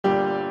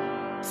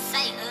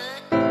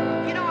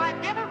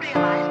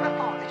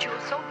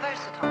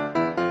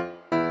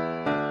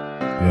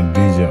Your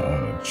DJ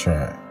on the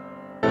track.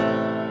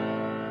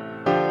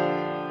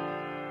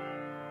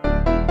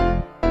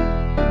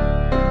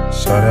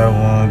 Shawty, I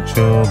want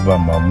you by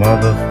my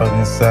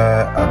motherfucking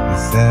side. I be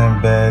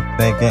sitting back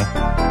thinking,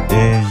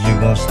 is you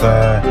gon'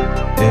 slide?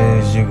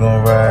 Is you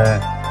gon'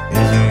 ride?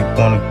 Is you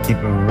gonna keep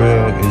it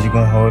real? Is you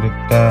gon' hold it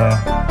down?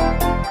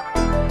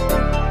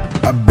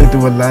 I've been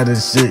through a lot of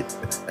shit.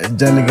 A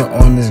young nigga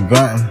on this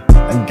grind.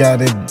 I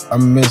got it,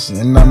 I'm mission,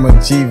 and I'm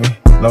achieving.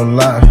 No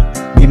lie.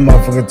 These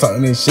motherfuckers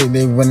talking this shit,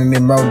 they running their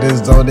mouth,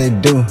 that's all they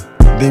do.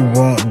 They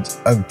want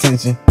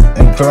attention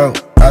and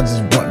clout. I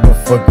just want the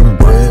fucking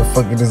bread.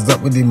 Fuck it, is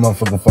up with these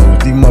motherfucking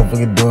folks. These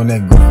motherfuckers doing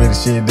that goofy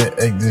shit, that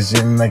extra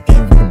shit, and I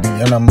can't fucking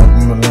beat. And I'm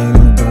up in my lane,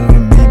 I'm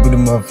doing me. But the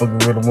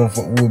motherfuckers really won't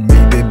fuck with me.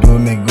 They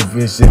doing that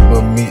goofy shit,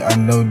 but me, I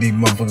know these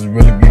motherfuckers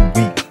really be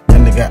beat.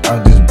 That nigga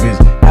out this bitch.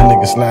 That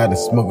nigga sliding,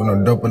 smoking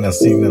on dope, and I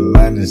seen the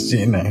line of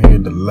shit, and I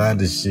heard the line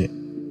of shit.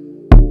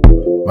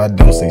 But I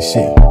don't say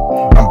shit.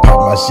 I'm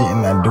pop my shit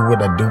and I do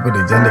what I do, but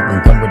the young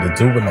nigga come with the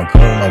two and I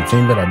come with my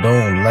team, but I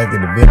don't like it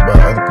a bit by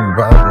other people's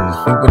problems.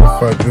 Who the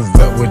fuck is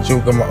up with you?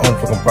 Got my own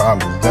fucking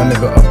problems. Young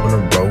nigga up on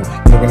the road,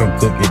 we're gonna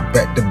cook it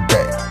back to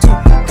back too.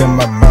 Come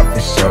my mouth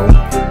for show.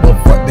 But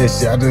fuck that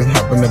shit, I just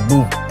hop in the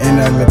booth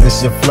and I let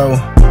this shit flow.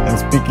 And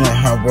speaking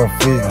how I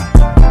feel,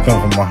 come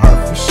from my heart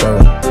for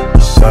sure.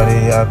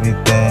 Shawty, I be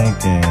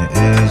thinking,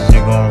 is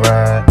you gon'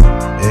 ride?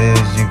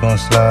 Is you gon'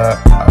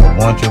 slide? I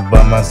want you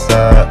by my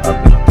side. I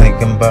be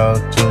thinking about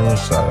you,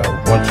 shawty,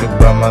 I want you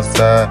by my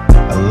side.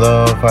 I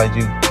love how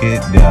you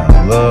get down,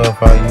 I love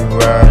how you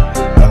ride.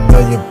 I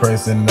love your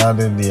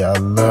personality, I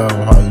love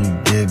how you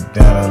get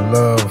down. I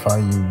love how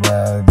you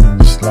ride and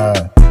you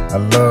slide. I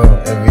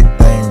love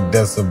everything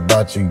that's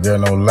about you, girl,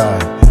 no lie.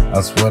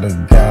 I swear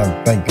to God,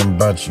 I'm thinking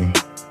about you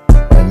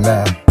right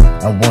now.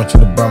 I want you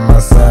to by my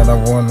side, I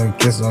wanna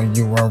kiss on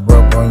you and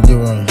rub on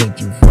you and hit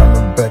you from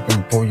the back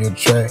and pull your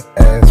track.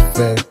 Ass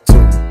fat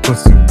too,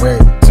 pussy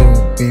wet too,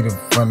 beat it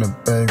from the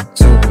back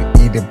too,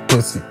 eat it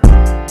pussy.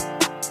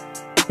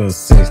 Feel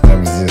sex, not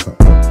resistant.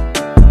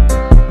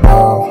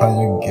 Love how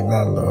you get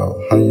that love,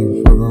 how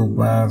you fucking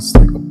ride,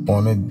 stick up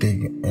on the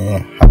dick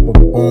and hop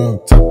up on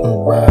top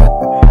and ride.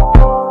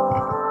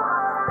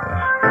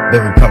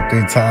 Baby, come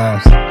 3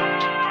 times.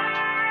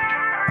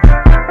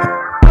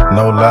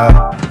 No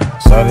lie.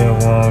 Shawty, I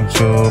want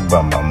you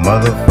by my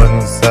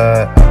motherfucking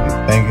side. I be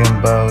thinking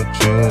about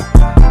you.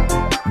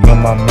 You on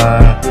my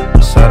mind.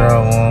 Shawty, I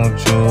want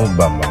you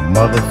by my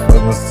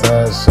motherfucking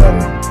side.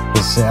 Shawty,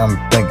 this shit I'm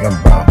thinking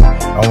about.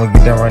 I wanna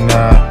get down right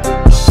now.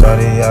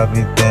 Shawty, I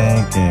be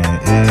thinking,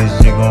 is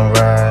you gon'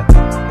 ride?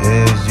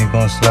 Is you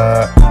gon'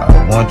 slide?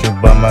 I want you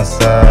by my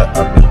side.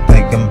 I be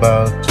thinking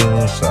about you.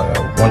 Shawty,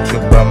 I want you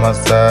by my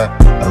side.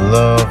 I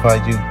love how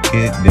you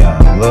get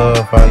down. I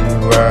love how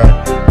you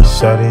ride.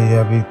 Shawty,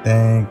 I be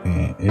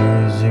thinking,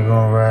 is you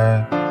gon'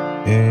 ride?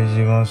 Is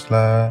you gon'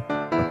 slide?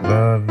 I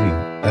love you,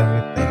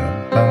 everything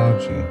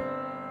about you.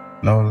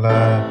 No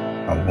lie,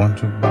 I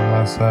want you by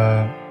my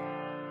side.